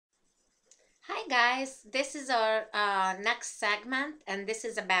Hi guys, this is our next segment, and this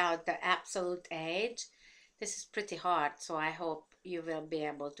is about the absolute age. This is pretty hard, so I hope you will be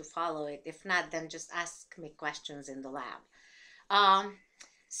able to follow it. If not, then just ask me questions in the lab. Um,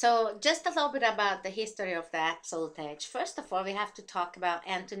 so just a little bit about the history of the absolute age. First of all, we have to talk about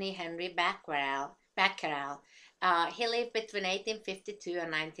Anthony Henry Becquerel. He lived between 1852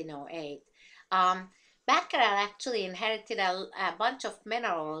 and 1908. Um, Becquerel actually inherited a bunch of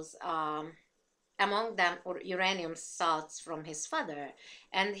minerals. Among them uranium salts from his father.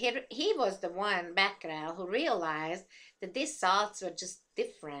 And he was the one, Becquerel, who realized that these salts were just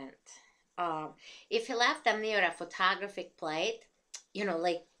different. If he left them near a photographic plate,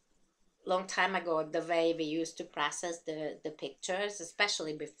 like long time ago, the way we used to process the pictures,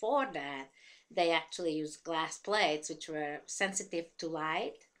 especially before that, they actually used glass plates, which were sensitive to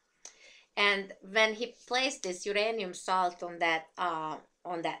light. And when he placed this uranium salt on that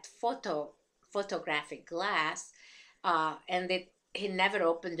photographic glass, and he never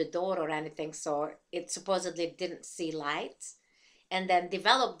opened the door or anything, so it supposedly didn't see light. And then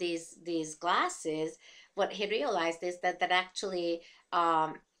developed these glasses. What he realized is that actually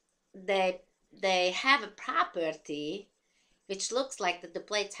um, they they have a property which looks like that the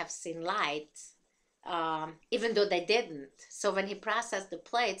plates have seen light, even though they didn't. So when he processed the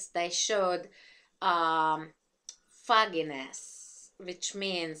plates, they showed um, fogginess, which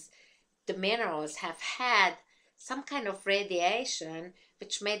means the minerals have had some kind of radiation,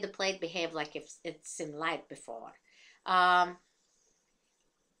 which made the plate behave like if it's seen light before. Um,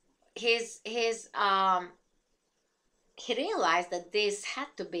 his he realized that this had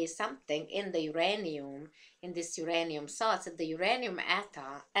to be something in the uranium, in this uranium salts, that the uranium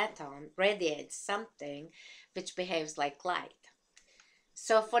atom radiates something which behaves like light.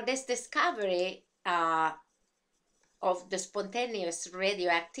 So for this discovery of the spontaneous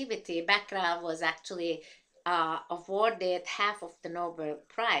radioactivity, Becquerel was actually awarded half of the Nobel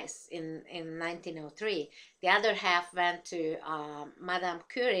Prize in 1903. The other half went to Madame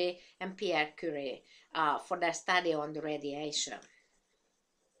Curie and Pierre Curie for their study on the radiation.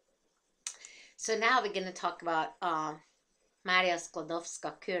 So now we're going to talk about Maria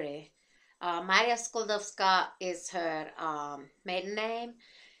Sklodowska-Curie. Maria Sklodowska is her maiden name.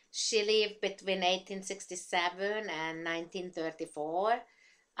 She lived between 1867 and 1934.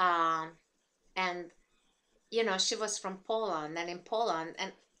 Um, and, she was from Poland. And in Poland,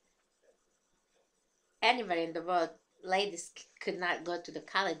 and anywhere in the world, ladies could not go to the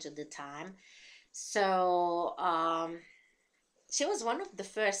college at the time. So she was one of the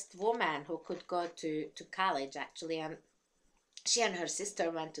first women who could go to college, actually. And she and her sister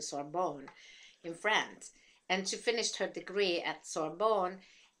went to Sorbonne in France. And she finished her degree at Sorbonne.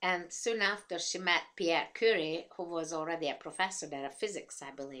 And soon after, she met Pierre Curie, who was already a professor there of physics,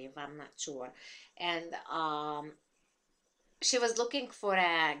 I believe. I'm not sure. And she was looking for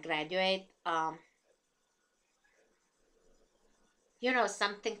a graduate,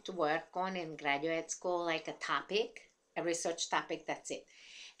 something to work on in graduate school, like a topic, a research topic, that's it.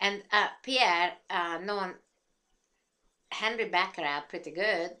 And Pierre, known Henry Becquerel pretty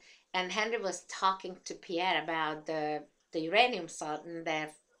good, and Henry was talking to Pierre about the uranium salt and their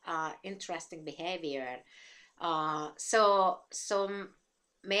interesting behavior. So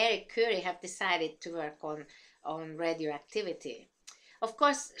Mary Curie have decided to work on radioactivity. Of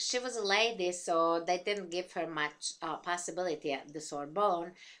course, she was a lady, so they didn't give her much possibility at the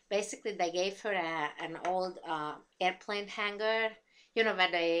Sorbonne. Basically, they gave her an old airplane hangar,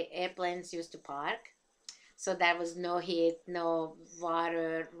 where the airplanes used to park. So there was no heat, no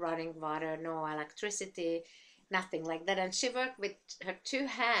water, running water, no electricity, nothing like that. And she worked with her two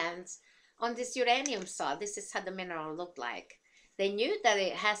hands on this uranium salt. This is how the mineral looked like. They knew that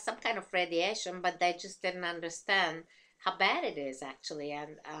it has some kind of radiation, but they just didn't understand how bad it is actually,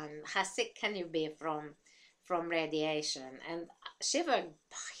 and how sick can you be from radiation. And she worked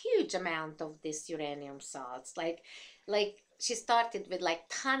huge amount of these uranium salts. Like she started with like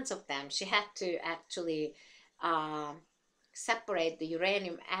tons of them. She had to actually uh, separate the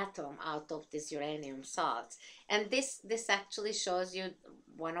uranium atom out of these uranium salts. And this actually shows you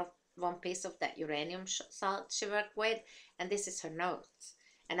one piece of that uranium salt she worked with, and this is her notes.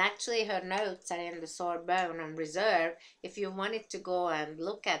 And actually, her notes are in the Sorbonne on reserve. If you wanted to go and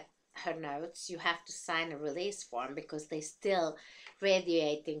look at her notes, you have to sign a release form because they still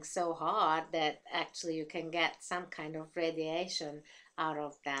radiating so hard that actually you can get some kind of radiation out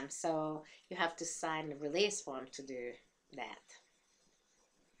of them. So you have to sign a release form to do that.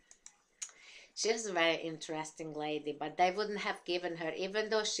 She was a very interesting lady, but they wouldn't have given her, even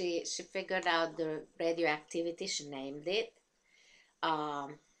though she figured out the radioactivity, she named it.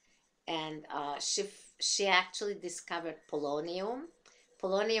 Um, and she actually discovered polonium.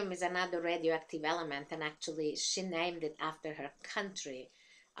 Polonium is another radioactive element, and actually she named it after her country,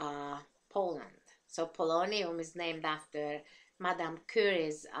 Poland. So polonium is named after Madame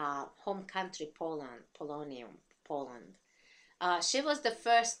Curie's home country, Poland. Polonium, Poland. She was the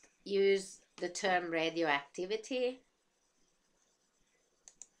first use the term radioactivity,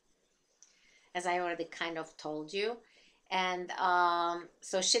 as I already kind of told you. And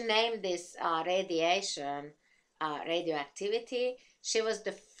so she named this radiation radioactivity. She was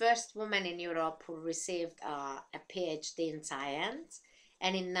the first woman in Europe who received a PhD in science.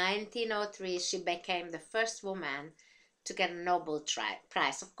 And in 1903, she became the first woman to get a Nobel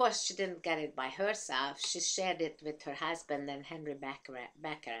Prize. Of course, she didn't get it by herself. She shared it with her husband and Henry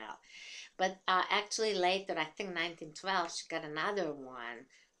Becquerel. But actually later, I think 1912, she got another one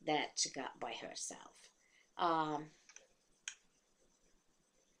that she got by herself.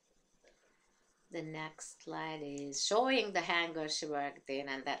 The next slide is showing the hangar she worked in,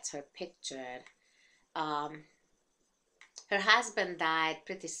 and that's her picture. Her husband died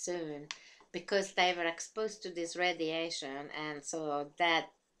pretty soon because they were exposed to this radiation, and so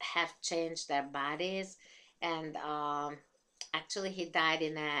that have changed their bodies. And actually, he died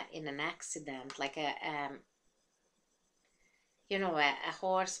in an accident, like a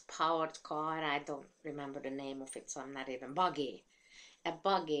horse-powered car. I don't remember the name of it, so I'm not even buggy. A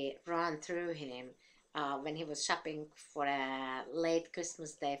buggy ran through him when he was shopping for a late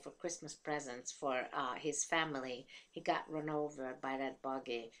Christmas day for Christmas presents for his family. He got run over by that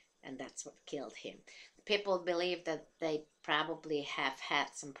buggy, and that's what killed him. People believe that they probably have had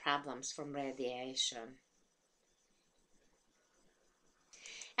some problems from radiation.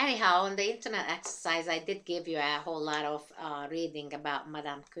 Anyhow, on the internet exercise, I did give you a whole lot of reading about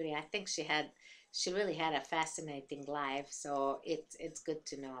Madame Curie. I think she really had a fascinating life, so it's good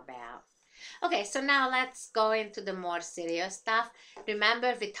to know about. Okay, so now let's go into the more serious stuff.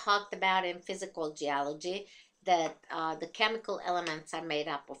 Remember, we talked about in physical geology that the chemical elements are made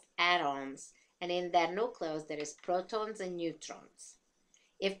up of atoms, and in their nucleus there is protons and neutrons.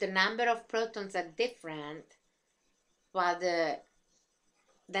 If the number of protons are different, while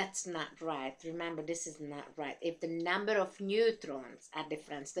that's not right. Remember, this is not right. If the number of neutrons are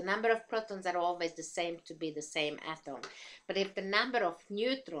different, the number of protons are always the same to be the same atom. But if the number of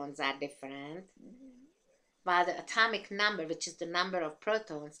neutrons are different, while the atomic number, which is the number of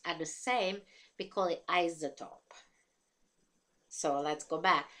protons, are the same, we call it isotope. So let's go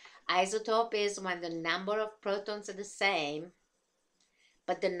back. Isotope is when the number of protons are the same,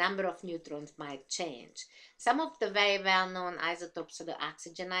 but the number of neutrons might change. Some of the very well-known isotopes are the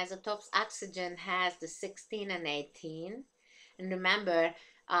oxygen isotopes. Oxygen has the 16 and 18. And remember,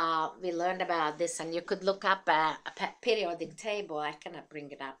 we learned about this, and you could look up a periodic table. I cannot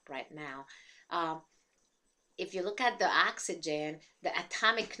bring it up right now. If you look at the oxygen, the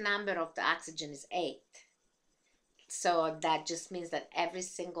atomic number of the oxygen is 8. So that just means that every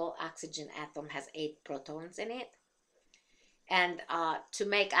single oxygen atom has 8 protons in it. And to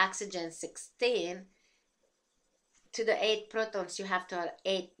make oxygen 16, to the 8 protons, you have to have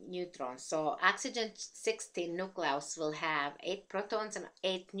 8 neutrons. So oxygen 16 nucleus will have 8 protons and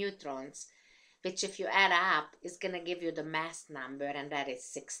 8 neutrons, which if you add up is going to give you the mass number, and that is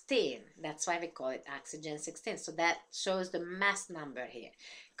 16. That's why we call it oxygen 16. So that shows the mass number here,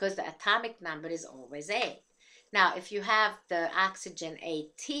 because the atomic number is always 8. Now, if you have the oxygen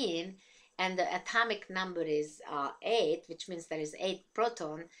 18, and the atomic number is 8, which means there is 8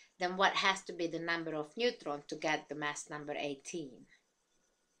 proton, then what has to be the number of neutrons to get the mass number 18?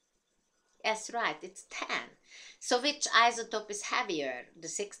 Yes, right, it's 10. So which isotope is heavier, the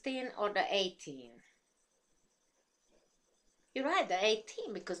 16 or the 18? You're right, the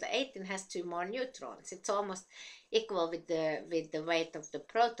 18, because the 18 has 2 more neutrons. It's almost equal with the weight of the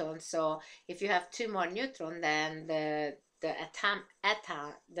proton. So if you have 2 more neutrons, then the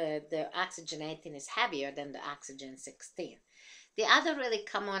oxygen 18 is heavier than the oxygen 16. The other really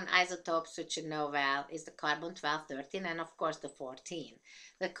common isotopes, which you know well, is the carbon 12, 13, and of course the 14.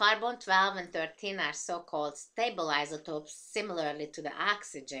 The carbon 12 and 13 are so-called stable isotopes, similarly to the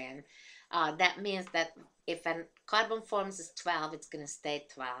oxygen. That means that if a carbon forms as 12, it's going to stay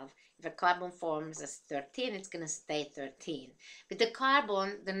 12. If a carbon forms as 13, it's going to stay 13. With the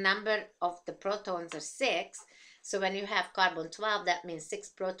carbon, the number of the protons are 6. So when you have carbon 12, that means 6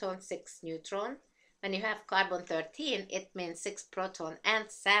 protons, 6 neutrons. When you have carbon 13, it means 6 protons and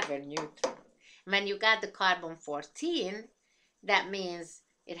 7 neutrons. When you got the carbon 14, that means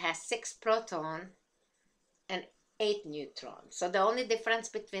it has 6 protons and 8 neutrons. So the only difference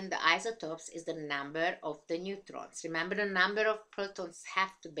between the isotopes is the number of the neutrons. Remember, the number of protons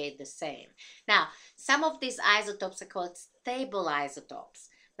have to be the same. Now, some of these isotopes are called stable isotopes.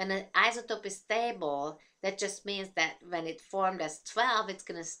 When an isotope is stable, that just means that when it formed as 12, it's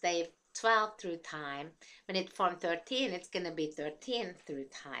going to stay 12 through time. When it formed 13, it's going to be 13 through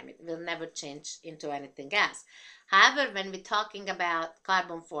time. It will never change into anything else. However, when we're talking about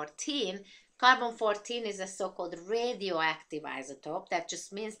carbon-14 is a so-called radioactive isotope. That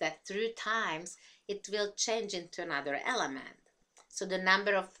just means that through times, it will change into another element. So the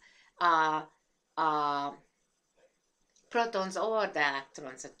number of protons or the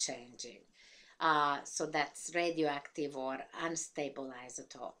electrons are changing. So that's radioactive or unstable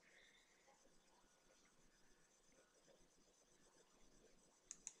isotope.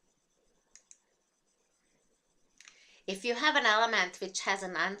 If you have an element which has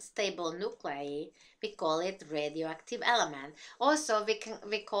an unstable nuclei, we call it radioactive element. Also,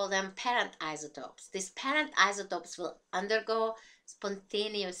 we call them parent isotopes. These parent isotopes will undergo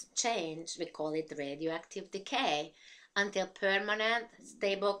spontaneous change, we call it radioactive decay, until permanent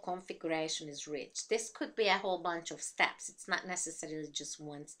stable configuration is reached. This could be a whole bunch of steps. It's not necessarily just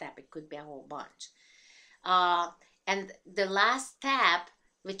one step. It could be a whole bunch. And the last step,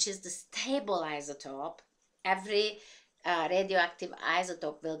 which is the stable isotope, every radioactive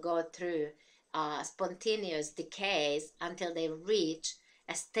isotope will go through spontaneous decays until they reach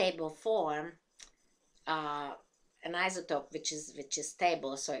a stable form, an isotope which is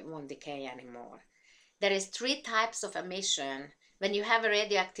stable, so it won't decay anymore. There is 3 types of emission. When you have a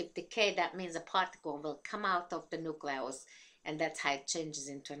radioactive decay, that means a particle will come out of the nucleus, and that's how it changes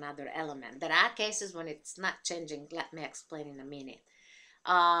into another element. There are cases when it's not changing. Let me explain in a minute.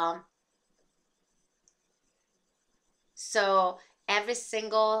 So every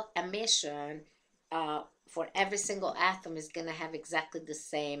single emission for every single atom is going to have exactly the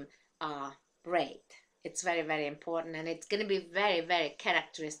same rate. It's very, very important, and it's going to be very, very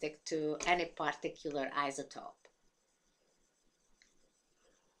characteristic to any particular isotope.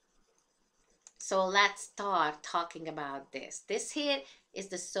 So let's start talking about this. This here is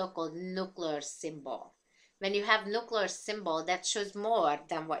the so-called nuclear symbol. When you have nuclear symbol, that shows more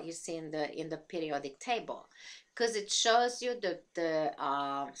than what you see in the periodic table, because it shows you the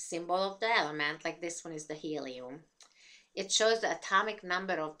symbol of the element. Like this one is the helium. It shows the atomic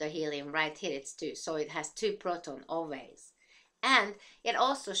number of the helium right here. It's 2, so it has 2 protons always. And it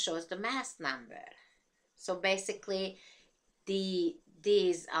also shows the mass number. So basically, these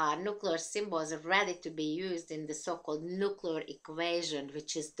nuclear symbols are ready to be used in the so-called nuclear equation,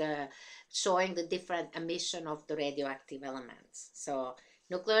 which is showing the different emission of the radioactive elements. So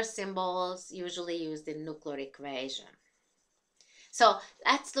nuclear symbols usually used in nuclear equation. So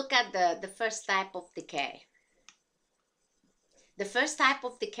let's look at the first type of decay. The first type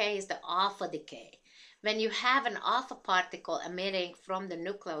of decay is the alpha decay. When you have an alpha particle emitting from the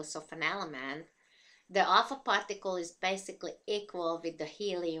nucleus of an element, the alpha particle is basically equal with the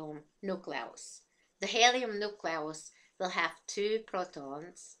helium nucleus. The helium nucleus will have 2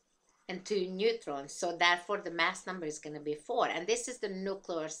 protons and 2 neutrons, so therefore the mass number is going to be 4. And this is the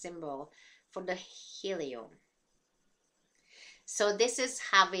nuclear symbol for the helium. So this is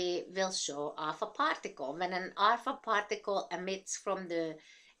how we will show alpha particle. When an alpha particle emits from the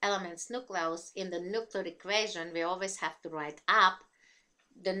element's nucleus in the nuclear equation, we always have to write up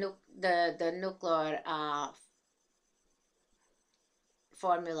the nuclear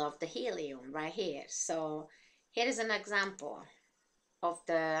formula of the helium right here. So here is an example of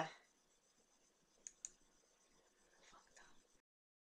the